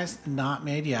 these guys not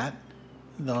made yet.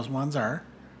 Those ones are.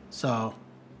 So,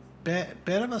 bit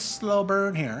of a slow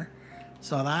burn here.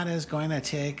 So that is going to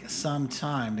take some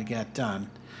time to get done.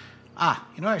 Ah,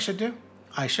 you know what I should do?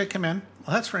 I should come in.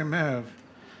 Let's remove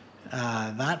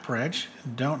that bridge.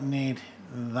 Don't need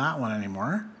that one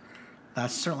anymore.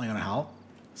 That's certainly going to help.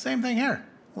 Same thing here.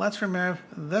 Let's remove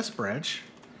this bridge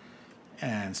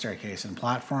and staircase and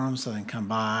platform so they can come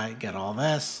by, get all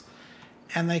this,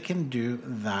 and they can do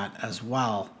that as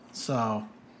well. So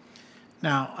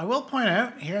now I will point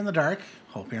out here in the dark,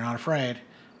 hope you're not afraid,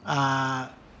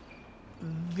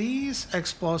 these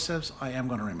explosives I am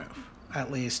going to remove,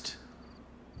 at least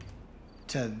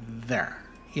to there.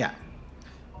 Yeah,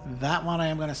 that one I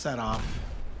am going to set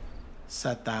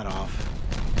that off.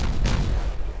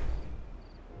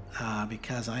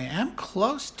 Because I am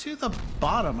close to the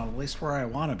bottom, at least where I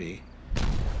want to be.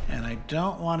 And I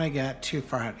don't want to get too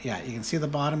far out. Yeah, you can see the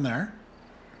bottom there.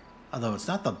 Although it's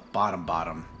not the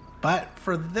bottom. But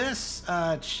for this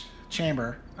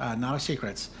chamber, not of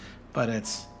secrets, but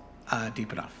it's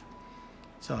deep enough.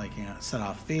 So I can set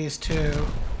off these two.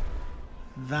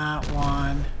 That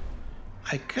one.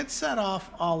 I could set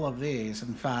off all of these.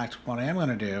 In fact, what I am going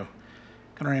to do,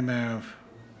 I'm going to remove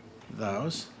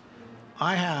those.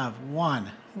 I have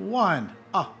one.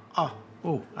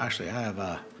 Oh, actually, I have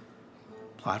a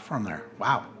platform there.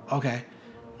 Wow. Okay.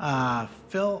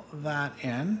 Fill that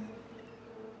in.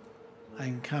 I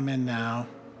can come in now.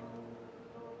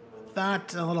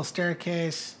 That little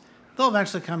staircase. They'll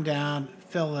eventually come down.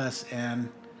 Fill this in.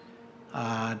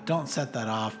 Don't set that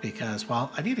off because,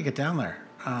 well, I need to get down there.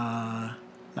 I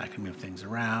can move things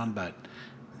around, but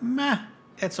meh,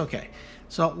 it's okay.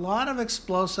 So a lot of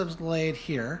explosives laid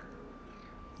here.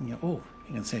 Oh,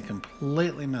 you can see I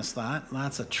completely missed that.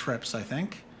 That's a trips, I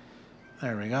think.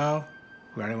 There we go.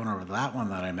 We already went over that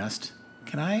one that I missed.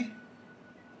 Can I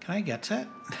get to it?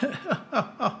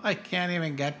 I can't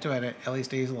even get to it, at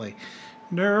least easily.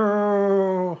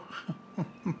 No.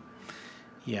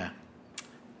 Yeah.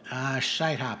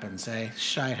 Shite happens, eh?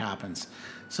 Shite happens.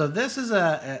 So this is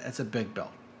it's a big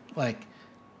build. Like,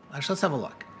 actually, let's have a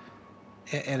look.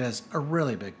 It is a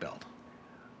really big build.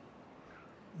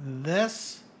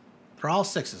 This, they're all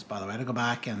 6s, by the way. To go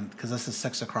back and, because this is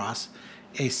 6 across,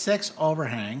 a 6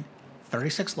 overhang,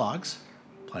 36 logs,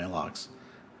 plenty of logs,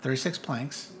 36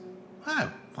 planks,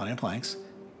 oh, plenty of planks,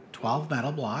 12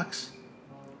 metal blocks,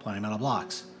 plenty of metal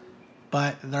blocks.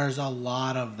 But there's a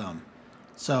lot of them.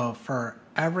 So for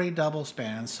every double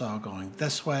span, so going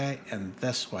this way and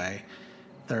this way,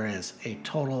 there is a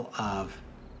total of,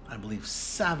 I believe,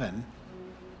 7.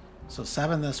 So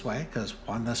 7 this way, because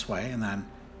 1 this way, and then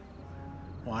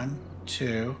 1,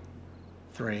 2,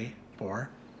 3, 4,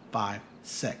 5,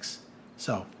 6.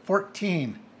 So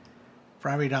 14 for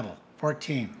every double.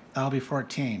 14. That'll be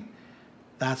 14.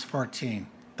 That's 14.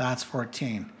 That's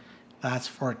 14. That's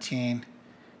 14.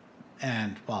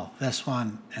 And, well, this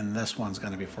one and this one's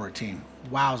going to be 14.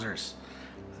 Wowzers.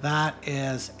 That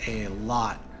is a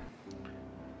lot.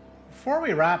 Before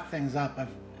we wrap things up, I've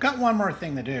got one more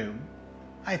thing to do.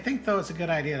 I think, though, it's a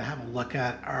good idea to have a look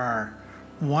at our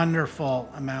wonderful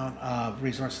amount of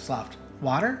resources left.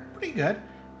 Water, pretty good,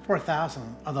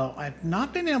 4,000, although I've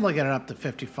not been able to get it up to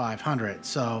 5,500,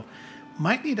 so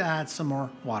might need to add some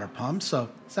more water pumps. So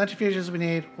centrifuges we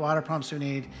need, water pumps we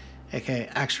need, aka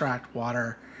extract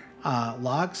water.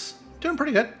 Logs, doing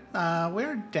pretty good.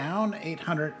 We're down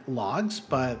 800 logs,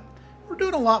 but we're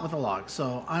doing a lot with the logs,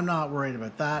 so I'm not worried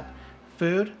about that.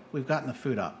 Food, we've gotten the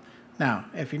food up. Now,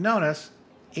 if you notice,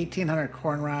 1,800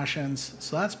 corn rations,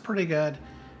 so that's pretty good.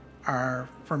 Our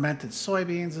fermented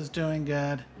soybeans is doing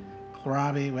good.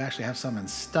 Kohlrabi, we actually have some in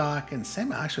stock, and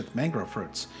same actually with mangrove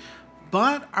fruits.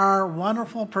 But our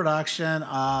wonderful production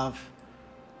of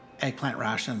eggplant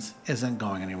rations isn't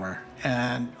going anywhere.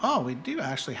 And, oh, we do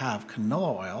actually have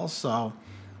canola oil, so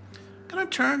I'm gonna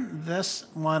turn this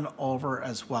one over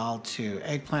as well to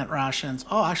eggplant rations.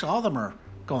 Oh, actually all of them are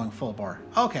going full bore.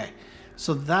 Okay,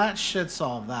 so that should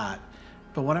solve that.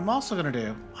 But what I'm also gonna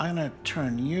do, I'm gonna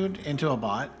turn you into a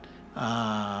bot,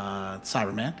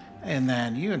 Cyberman, and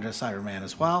then you into Cyberman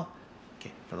as well.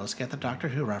 Okay, for those who get the Doctor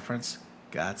Who reference,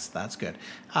 that's good.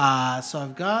 So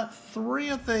I've got 3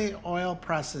 of the oil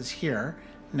presses here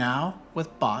now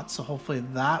with bots, so hopefully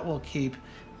that will keep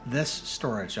this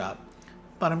storage up.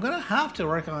 But I'm gonna have to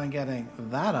work on getting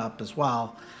that up as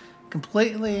well,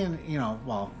 completely, and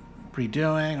well,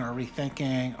 redoing or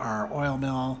rethinking our oil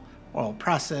mill, oil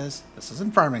presses. This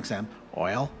isn't farming sim,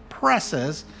 oil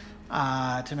presses,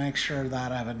 to make sure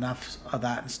that I have enough of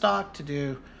that in stock to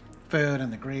do food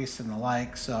and the grease and the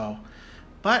like. So,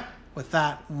 but with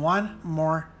that, one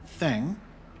more thing,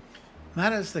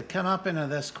 that is to come up into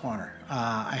this corner.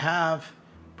 I have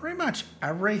pretty much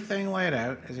everything laid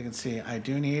out. As you can see, I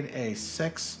do need a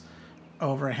 6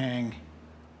 overhang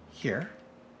here.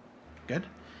 Good.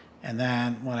 And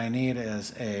then what I need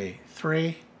is a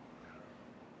 3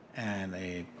 and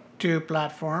a 2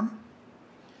 platform.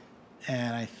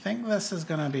 And I think this is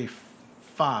going to be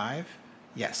 5.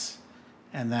 Yes.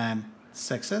 And then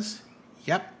 6s.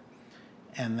 Yep.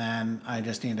 And then I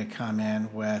just need to come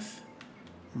in with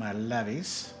my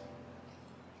levees.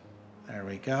 There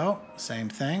we go. Same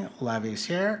thing. Levees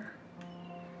here.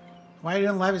 Why are you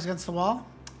doing levees against the wall?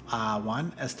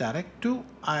 1, aesthetic. 2,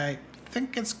 I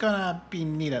think it's gonna be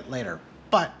needed later,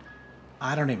 but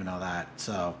I don't even know that.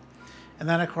 So, and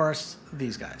then of course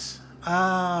these guys.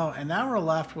 Oh, and now we're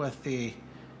left with the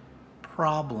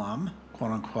problem,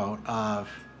 quote unquote, of,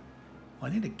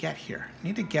 well, I need to get here. I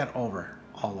need to get over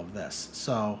all of this.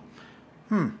 So,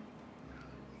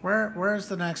 where's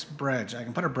the next bridge? I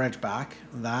can put a bridge back.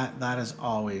 That is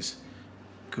always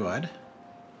good.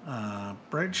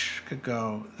 Bridge could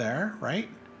go there, right?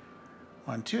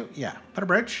 1, 2, yeah, put a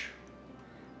bridge.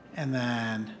 And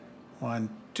then 1,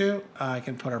 2, I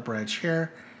can put a bridge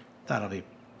here. That'll be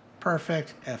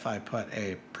perfect. If I put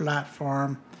a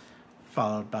platform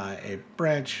followed by a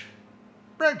bridge,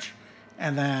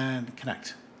 and then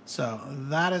connect. So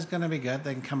that is going to be good.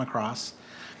 They can come across.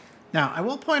 Now, I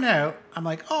will point out, I'm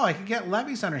like, oh, I could get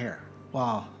levees under here.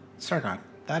 Well, Sargon,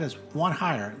 that is 1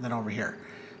 higher than over here.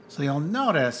 So you'll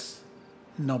notice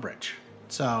no bridge.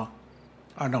 So,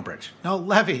 or no bridge, no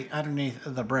levee underneath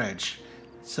the bridge.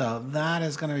 So that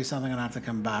is going to be something I'm going to have to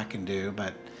come back and do.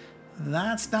 But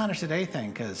that's not a today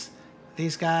thing, because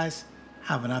these guys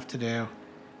have enough to do.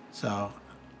 So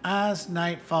as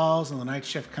night falls and the night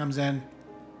shift comes in,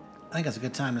 I think it's a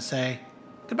good time to say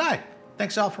goodbye.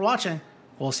 Thanks all for watching.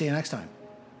 We'll see you next time.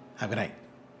 Have a good night.